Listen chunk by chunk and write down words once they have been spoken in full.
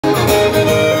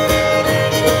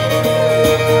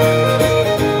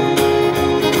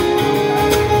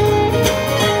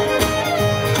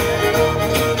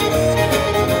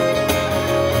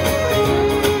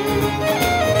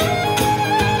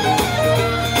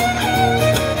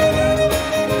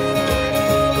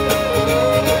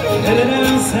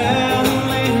south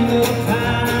land of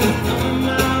pine. I'm on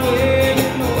my way to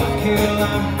North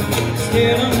Carolina.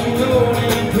 Still on the road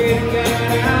and pray to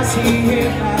God I see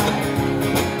it by.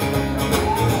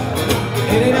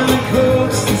 Headed on the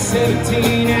coast at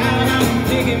 17 out. I'm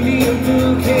digging me a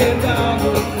bouquet of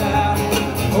dogwood flowers.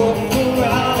 Hoping for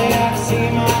Raleigh I can see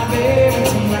my baby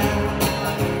tonight.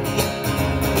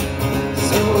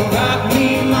 So rock me,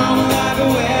 mama, like a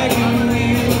wagon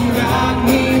wheel. Rock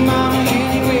me, mama,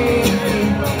 any way you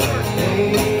feel. Hey,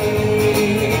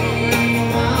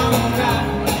 mama, rock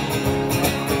me.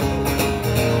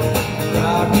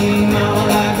 Rock me, mama,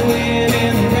 like the wind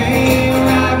in the rain.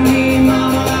 Rock me,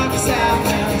 mama, like a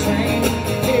southbound train.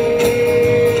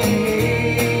 Hey,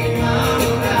 mama,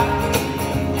 rock me.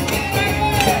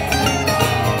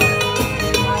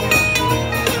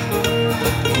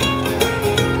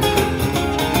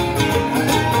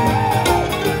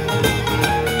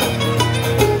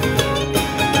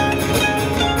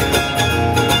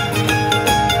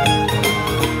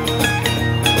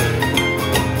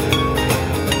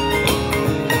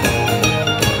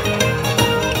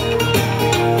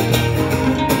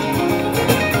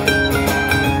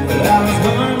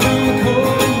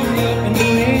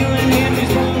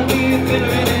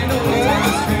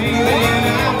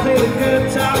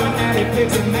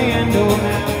 Picks a man door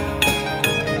now.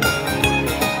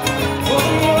 For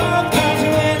the world comes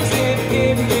when it's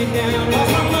getting me down.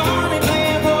 Lost my money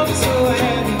playing poker, so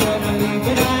happy, but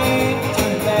believing I ain't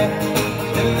turning back.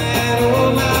 And that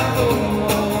old life no.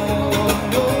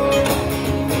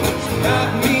 So rock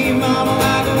me, mama,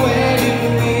 like a wagon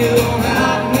wheel.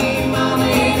 Rock me, mama,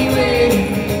 anyway.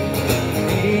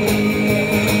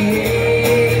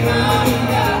 Hey, mama,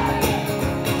 rock me.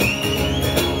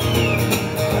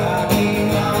 Rock me,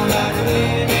 mama, like the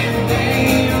wind in the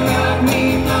rain. Rock me,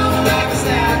 mama, like a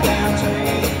southbound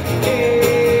train.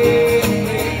 Hey,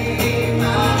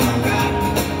 mama, rock me.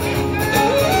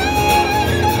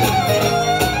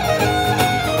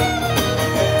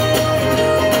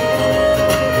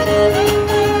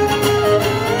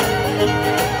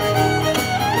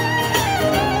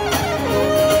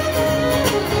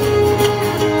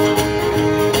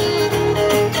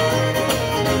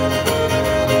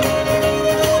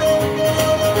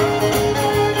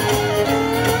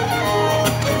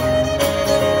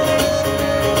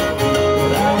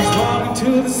 To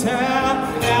the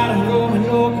south, without a rolling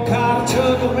local car,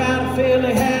 truck around to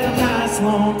Philly, had a nice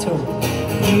long tour.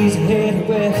 Easy headed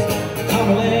west,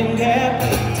 Cumberland Gap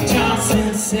to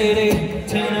Johnson City,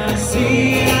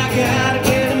 Tennessee. And I gotta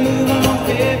get a move on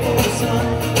faithful son.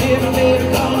 If my baby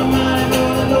call her mine,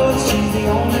 know the Lord, she's the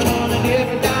only one that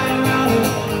ever died around her.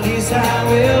 At least I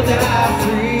will die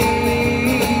free.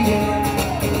 Yeah.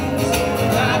 So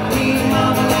rock me,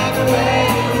 mama, like a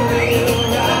wagon wheel.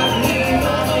 Rock me,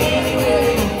 mama,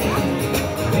 anyway.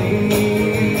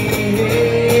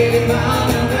 Hey,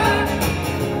 mama, rock me.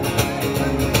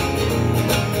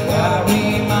 Rock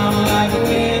me, mama, like the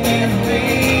wind in the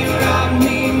rain. Rock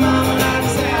me, mama, like a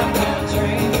southbound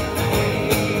train.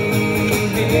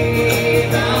 Hey,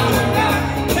 mama,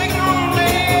 rock me. Take it on,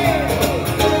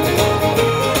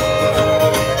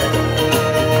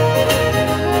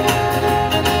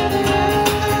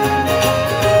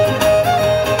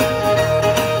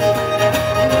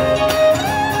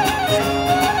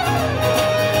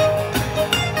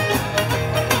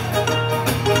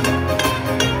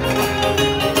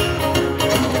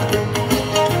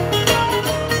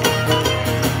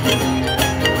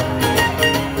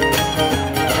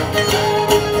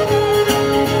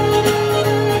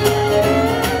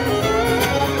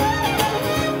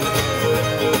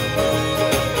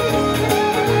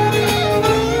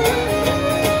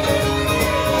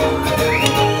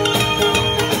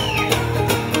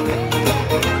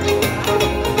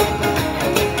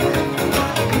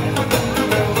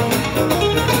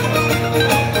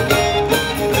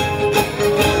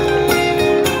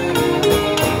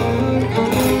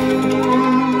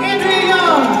 Andrea,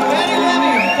 Addie,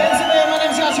 Levy, Sevara, my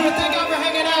name's Joshua. Thank y'all for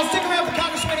hanging out. Stick around for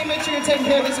Congressman. Make sure you're taking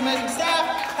care of this amazing staff.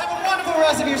 Have a wonderful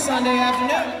rest of your Sunday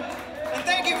afternoon. And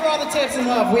thank you for all the tips and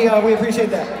love. We appreciate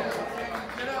that.